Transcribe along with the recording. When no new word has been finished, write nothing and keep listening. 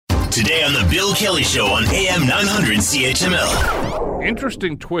Today on The Bill Kelly Show on AM 900 CHML.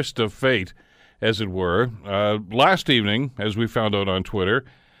 Interesting twist of fate, as it were. Last evening, as we found out on Twitter,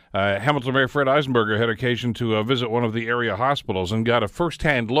 Hamilton Mayor Fred Eisenberger had occasion to visit one of the area hospitals and got a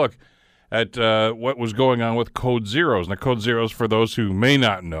first-hand look at what was going on with Code Zeros. Now, Code Zeros, for those who may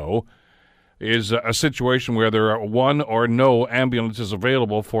not know, is a situation where there are one or no ambulances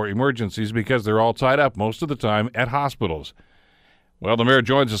available for emergencies because they're all tied up most of the time at hospitals. Well, the mayor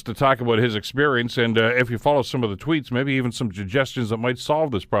joins us to talk about his experience, and if you follow some of the tweets, maybe even some suggestions that might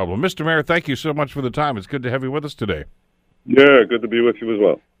solve this problem. Mr. Mayor, thank you so much for the time. It's good to have you with us today. Yeah, good to be with you as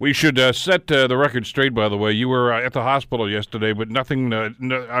well. We should set the record straight, by the way. You were at the hospital yesterday, but nothing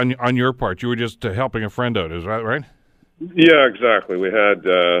on your part. You were just helping a friend out, is that right? Yeah, exactly. We had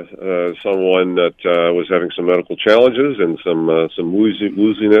someone that was having some medical challenges and some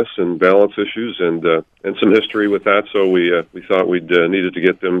wooziness and balance issues and some history with that. So we thought we'd needed to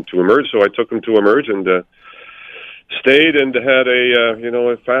get them to emerge. So I took them to emerge and stayed and had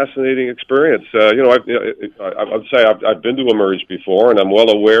a fascinating experience. I'd say I've been to emerge before, and I'm well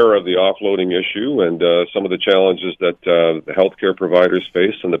aware of the offloading issue and some of the challenges that the healthcare providers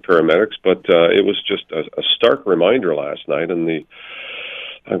face and the paramedics. But it was just a stark reminder last night, and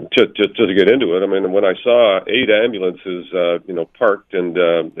to get into it. I mean, when I saw 8 ambulances, parked and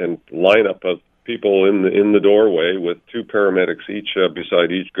lineup of people in the doorway with 2 paramedics each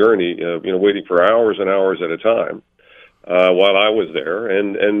beside each gurney, waiting for hours and hours at a time. While I was there,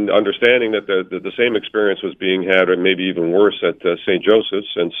 and understanding that the same experience was being had, or maybe even worse, at St.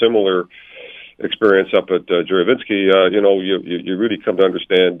 Joseph's, and similar experience up at Juravinski, you really come to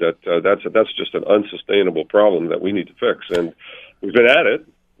understand that that's just an unsustainable problem that we need to fix. And we've been at it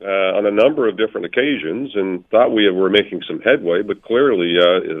on a number of different occasions, and thought we were making some headway, but clearly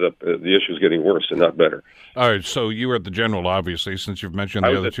the issue is getting worse and not better. All right, so you were at the General, obviously, since you've mentioned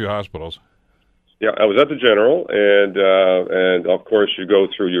the other 2 hospitals. Yeah, I was at the General, and of course you go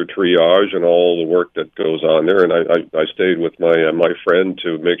through your triage and all the work that goes on there. And I stayed with my friend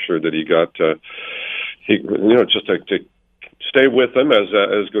to make sure that he got to stay with him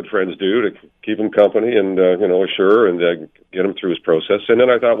as good friends do, to keep him company and assure and get him through his process. And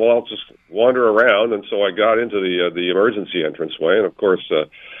then I thought, well, I'll just wander around, and so I got into the emergency entranceway, and of course.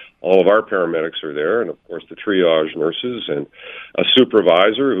 All of our paramedics are there, and of course the triage nurses and a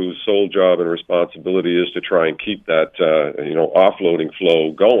supervisor whose sole job and responsibility is to try and keep that offloading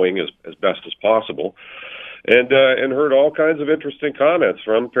flow going as best as possible. And heard all kinds of interesting comments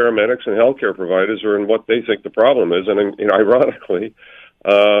from paramedics and healthcare providers on what they think the problem is, and ironically,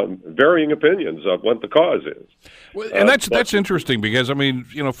 varying opinions of what the cause is. Well, and that's interesting because, I mean,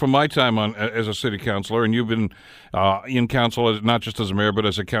 from my time on as a city councilor, and you've been in council not just as a mayor but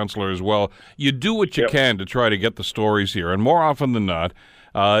as a councilor as well, you do what you can to try to get the stories here, and more often than not,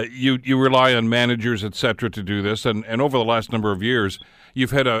 you rely on managers, et cetera, to do this, and over the last number of years,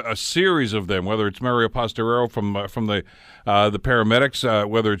 you've had a series of them, whether it's Mario Pastorero from the paramedics,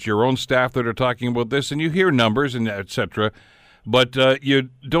 whether it's your own staff that are talking about this, and you hear numbers and et cetera. But you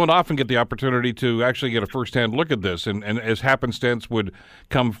don't often get the opportunity to actually get a first-hand look at this. And as happenstance would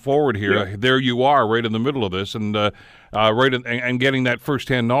come forward here, there you are right in the middle of this and getting that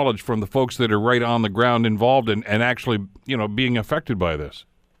first-hand knowledge from the folks that are right on the ground involved and actually, being affected by this.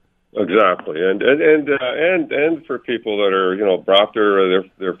 Exactly. And for people that are, brought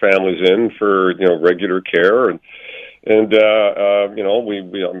their families in for, regular care. I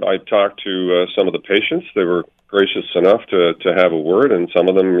talked to some of the patients. They were gracious enough to have a word, and some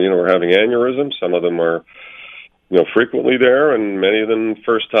of them, are having aneurysms. Some of them are, frequently there, and many of them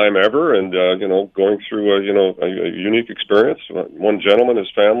first time ever, and going through a unique experience. One gentleman, his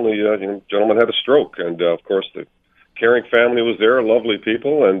family, gentleman had a stroke, and of course the caring family was there, lovely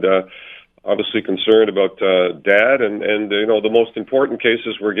people, and obviously concerned about Dad, and the most important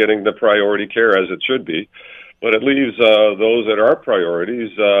cases were getting the priority care as it should be. But it leaves those that are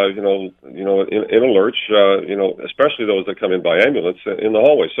priorities, in a lurch, especially those that come in by ambulance in the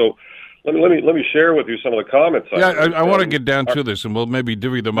hallway. So let me share with you some of the comments. I want to get down to this, and we'll maybe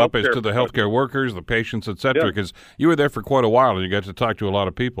divvy them up as to the healthcare workers, the patients, et cetera, because you were there for quite a while and you got to talk to a lot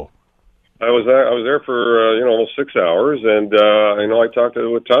of people. I was there for almost 6 hours, and I talked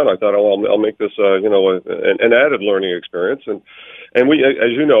to a ton. I thought, I'll make this an added learning experience, and we,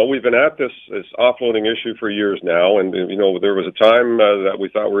 as you know, we've been at this offloading issue for years now, and there was a time that we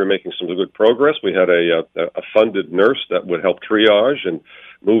thought we were making some good progress. We had a funded nurse that would help triage and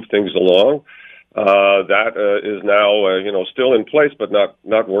move things along. That is now still in place, but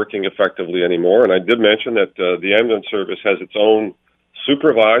not working effectively anymore. And I did mention that the ambulance service has its own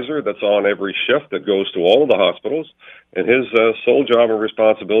supervisor that's on every shift that goes to all of the hospitals, and his sole job and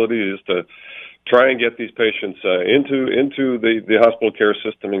responsibility is to try and get these patients into the hospital care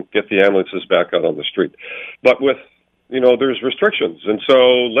system and get the ambulances back out on the street. But with, there's restrictions, and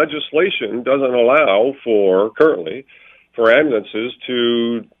so legislation doesn't allow currently for ambulances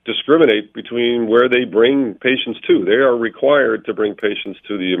to discriminate between where they bring patients to. They are required to bring patients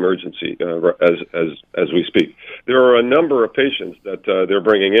to the emergency as we speak. There are a number of patients that they're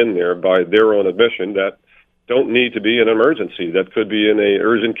bringing in there by their own admission that don't need to be in an emergency. That could be in a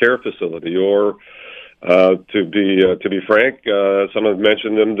urgent care facility, or to be frank, some have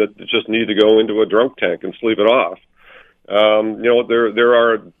mentioned them that just need to go into a drunk tank and sleep it off.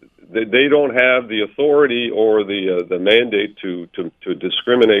 They don't have the authority or the mandate to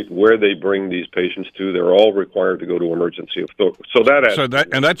discriminate where they bring these patients to. They're all required to go to emergency.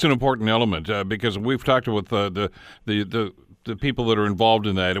 And that's an important element because we've talked with the people that are involved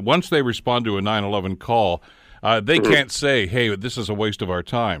in that. Once they respond to a 911 call, they can't say, "Hey, this is a waste of our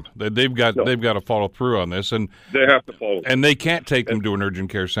time." They've got to follow through on this, and they have to follow. And they can't take them to an urgent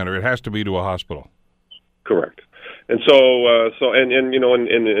care center. It has to be to a hospital. Correct. And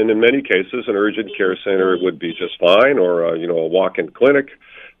in many cases, an urgent care center would be just fine, or a walk-in clinic,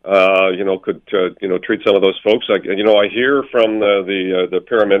 could treat some of those folks. I hear from the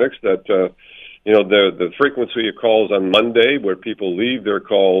paramedics that the frequency of calls on Monday, where people leave their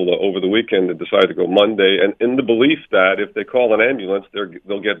call over the weekend and decide to go Monday, and in the belief that if they call an ambulance,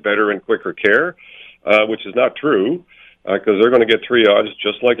 they'll get better and quicker care, which is not true, because they're going to get triaged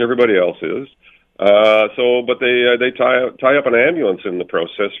just like everybody else is. But they tie up an ambulance in the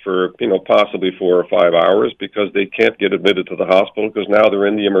process for possibly 4 or 5 hours because they can't get admitted to the hospital because now they're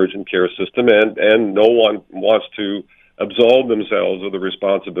in the emergent care system, and no one wants to absolve themselves of the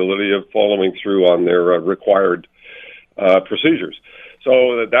responsibility of following through on their required procedures.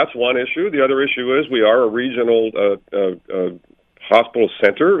 So that's one issue. The other issue is we are a regional hospital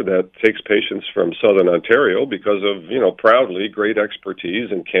center that takes patients from Southern Ontario because of, proudly great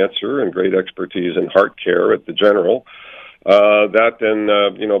expertise in cancer and great expertise in heart care at the General. That then,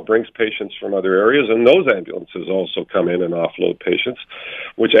 brings patients from other areas, and those ambulances also come in and offload patients,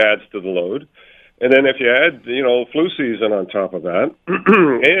 which adds to the load. And then if you add, flu season on top of that,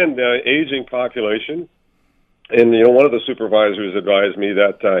 and aging population, and, one of the supervisors advised me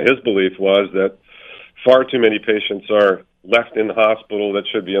that his belief was that far too many patients are left in the hospital that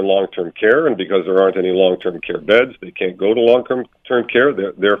should be in long-term care, and because there aren't any long-term care beds, they can't go to long-term care.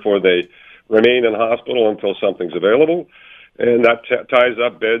 Therefore, they remain in hospital until something's available, and that ties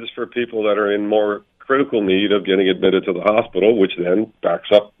up beds for people that are in more critical need of getting admitted to the hospital, which then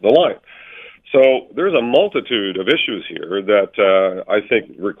backs up the line. So there's a multitude of issues here that I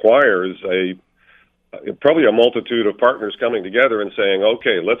think requires probably a multitude of partners coming together and saying,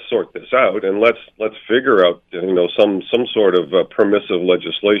 okay, let's sort this out, and let's figure out some sort of permissive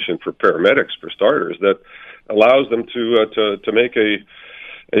legislation for paramedics, for starters, that allows them to make a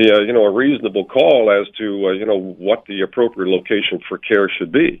reasonable call as to what the appropriate location for care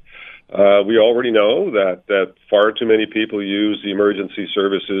should be. We already know that far too many people use the emergency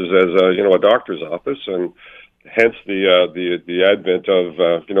services as a doctor's office, and hence the advent of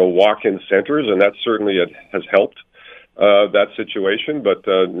walk-in centers, and that certainly has helped that situation. But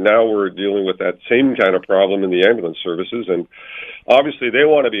now we're dealing with that same kind of problem in the ambulance services, and obviously they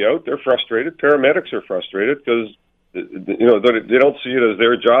want to be out. They're frustrated. Paramedics are frustrated because they don't see it as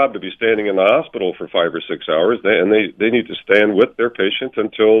their job to be standing in the hospital for 5 or 6 hours. They need to stand with their patient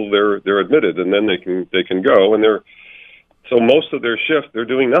until they're admitted, and then they can go. And so most of their shift they're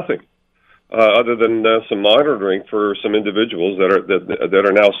doing nothing. Other than some monitoring for some individuals that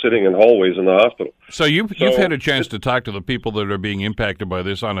are now sitting in hallways in the hospital. So you've had a chance to talk to the people that are being impacted by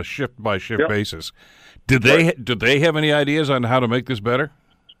this on a shift-by-shift basis. Did they have any ideas on how to make this better?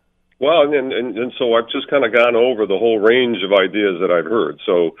 Well, and so I've just kind of gone over the whole range of ideas that I've heard.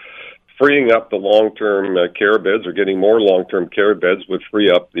 So freeing up the long-term care beds, or getting more long-term care beds, would free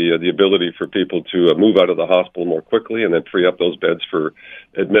up the ability for people to move out of the hospital more quickly, and then free up those beds for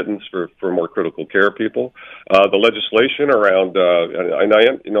admittance for more critical care people. The legislation around,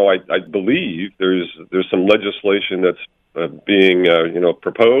 I believe there's some legislation that's being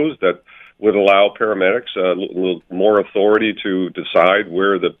proposed that would allow paramedics a little more authority to decide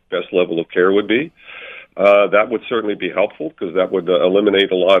where the best level of care would be. That would certainly be helpful, because that would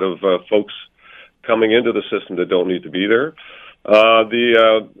eliminate a lot of folks coming into the system that don't need to be there. So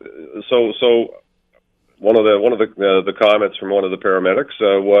one of the comments from one of the paramedics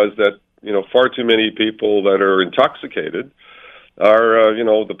was that far too many people that are intoxicated are,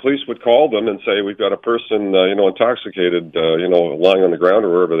 the police would call them and say, we've got a person, intoxicated, lying on the ground or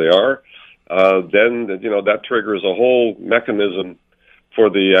wherever they are. Then, that triggers a whole mechanism for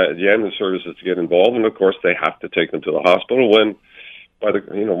the ambulance services to get involved. And of course, they have to take them to the hospital when, one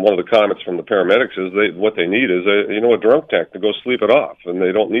of the comments from the paramedics is what they need is a drunk tank to go sleep it off. And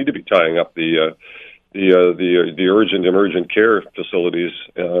they don't need to be tying up the urgent emergent care facilities,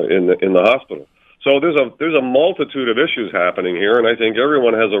 in the hospital. So there's a multitude of issues happening here, and I think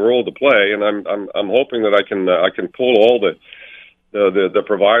everyone has a role to play. And I'm hoping that I can pull all the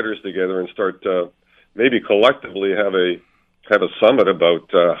providers together and start maybe collectively have a summit about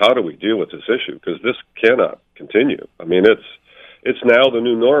how do we deal with this issue, because this cannot continue. I mean, it's now the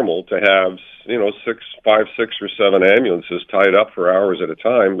new normal to have 5, 6, or 7 ambulances tied up for hours at a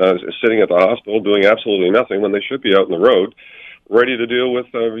time, sitting at the hospital doing absolutely nothing when they should be out on the road, ready to deal with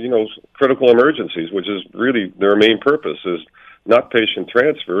critical emergencies, which is really their main purpose, is not patient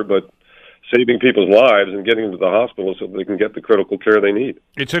transfer, but saving people's lives and getting them to the hospital so they can get the critical care they need.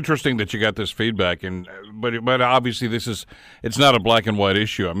 It's interesting that you got this feedback, but obviously it's not a black and white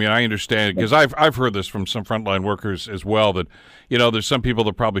issue. I mean, I understand, because I've heard this from some frontline workers as well, that there's some people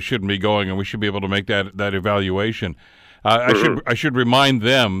that probably shouldn't be going, and we should be able to make that evaluation. I should remind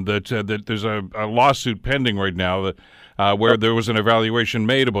them that there's a lawsuit pending right now that where there was an evaluation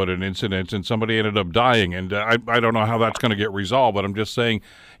made about an incident and somebody ended up dying, and I don't know how that's going to get resolved, but I'm just saying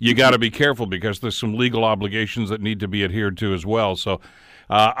you got to be careful, because there's some legal obligations that need to be adhered to as well. So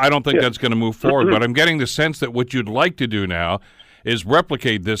I don't think that's going to move forward, but I'm getting the sense that what you'd like to do now is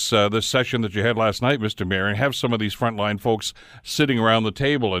replicate this session that you had last night, Mr. Mayor, and have some of these frontline folks sitting around the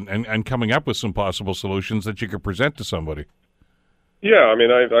table and coming up with some possible solutions that you could present to somebody. Yeah, I mean,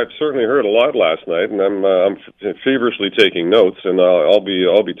 I've certainly heard a lot last night, and I'm feverishly taking notes, and I'll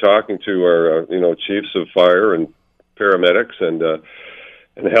be talking to our chiefs of fire and paramedics and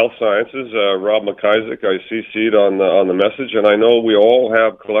health sciences. Rob McIsaac, I CC'd on the message, and I know we all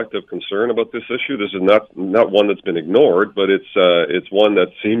have collective concern about this issue. This is not one that's been ignored, but it's one that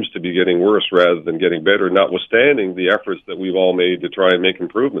seems to be getting worse rather than getting better, notwithstanding the efforts that we've all made to try and make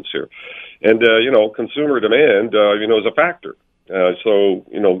improvements here. And consumer demand is a factor. So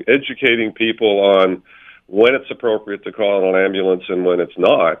educating people on when it's appropriate to call an ambulance and when it's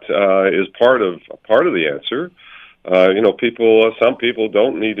not is part of the answer. Some people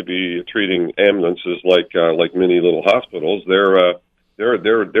don't need to be treating ambulances like mini little hospitals. They're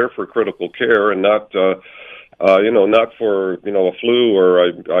there for critical care and not for a flu, or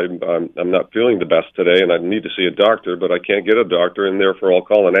I'm not feeling the best today and I need to see a doctor, but I can't get a doctor, and therefore I'll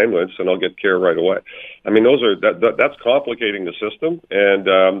call an ambulance and I'll get care right away. I mean, that's complicating the system, and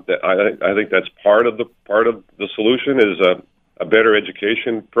I think that's part of the solution is a better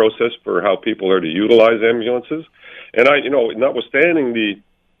education process for how people are to utilize ambulances. And notwithstanding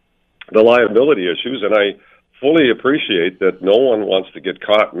the liability issues, and I fully appreciate that no one wants to get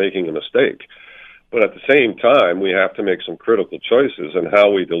caught making a mistake. But at the same time, we have to make some critical choices in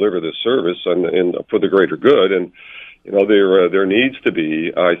how we deliver this service and for the greater good. And there needs to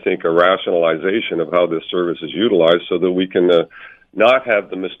be, I think, a rationalization of how this service is utilized so that we can not have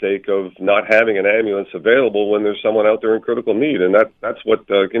the mistake of not having an ambulance available when there's someone out there in critical need. And that's what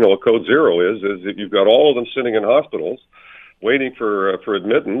a code zero is that you've got all of them sitting in hospitals waiting for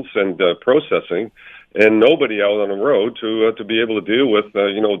admittance and processing, and nobody out on the road to be able to deal with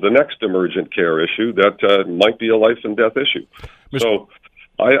the next emergent care issue that might be a life and death issue. So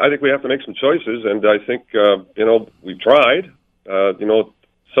I think we have to make some choices, and I think we've tried.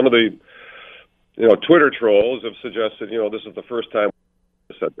 Some of the Twitter trolls have suggested this is the first time.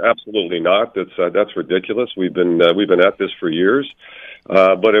 I said absolutely not. That's ridiculous. We've been at this for years.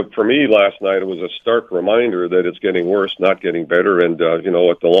 But for me last night, it was a stark reminder that it's getting worse, not getting better. And,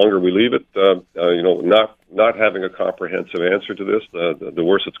 the longer we leave it, not having a comprehensive answer to this, the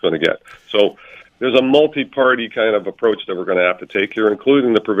worse it's going to get. So there's a multi-party kind of approach that we're going to have to take here,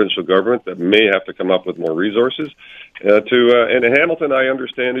 including the provincial government that may have to come up with more resources. And Hamilton, I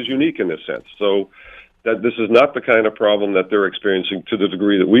understand, is unique in this sense. So that this is not the kind of problem that they're experiencing to the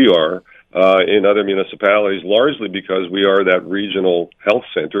degree that we are in other municipalities, largely because we are that regional health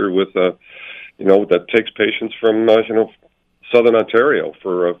center with, that takes patients from, Southern Ontario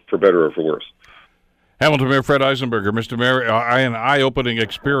for better or for worse. Hamilton Mayor Fred Eisenberger. Mr. Mayor, an eye-opening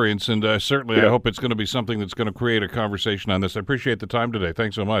experience, and certainly I hope it's going to be something that's going to create a conversation on this. I appreciate the time today.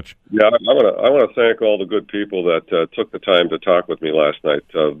 Thanks so much. Yeah, I want to thank all the good people that took the time to talk with me last night.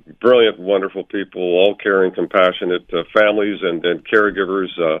 Brilliant, wonderful people, all caring, compassionate families and caregivers.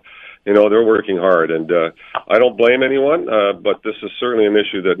 they're working hard, and I don't blame anyone, but this is certainly an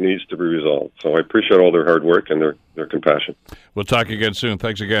issue that needs to be resolved. So I appreciate all their hard work and their compassion. We'll talk again soon.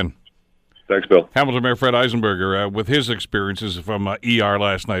 Thanks again. Thanks, Bill. Hamilton Mayor Fred Eisenberger, with his experiences from ER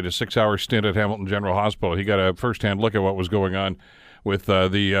last night, a 6-hour stint at Hamilton General Hospital. He got a first-hand look at what was going on with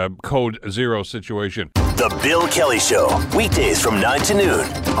the Code Zero situation. The Bill Kelly Show, weekdays from 9 to noon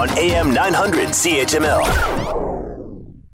on AM 900 CHML.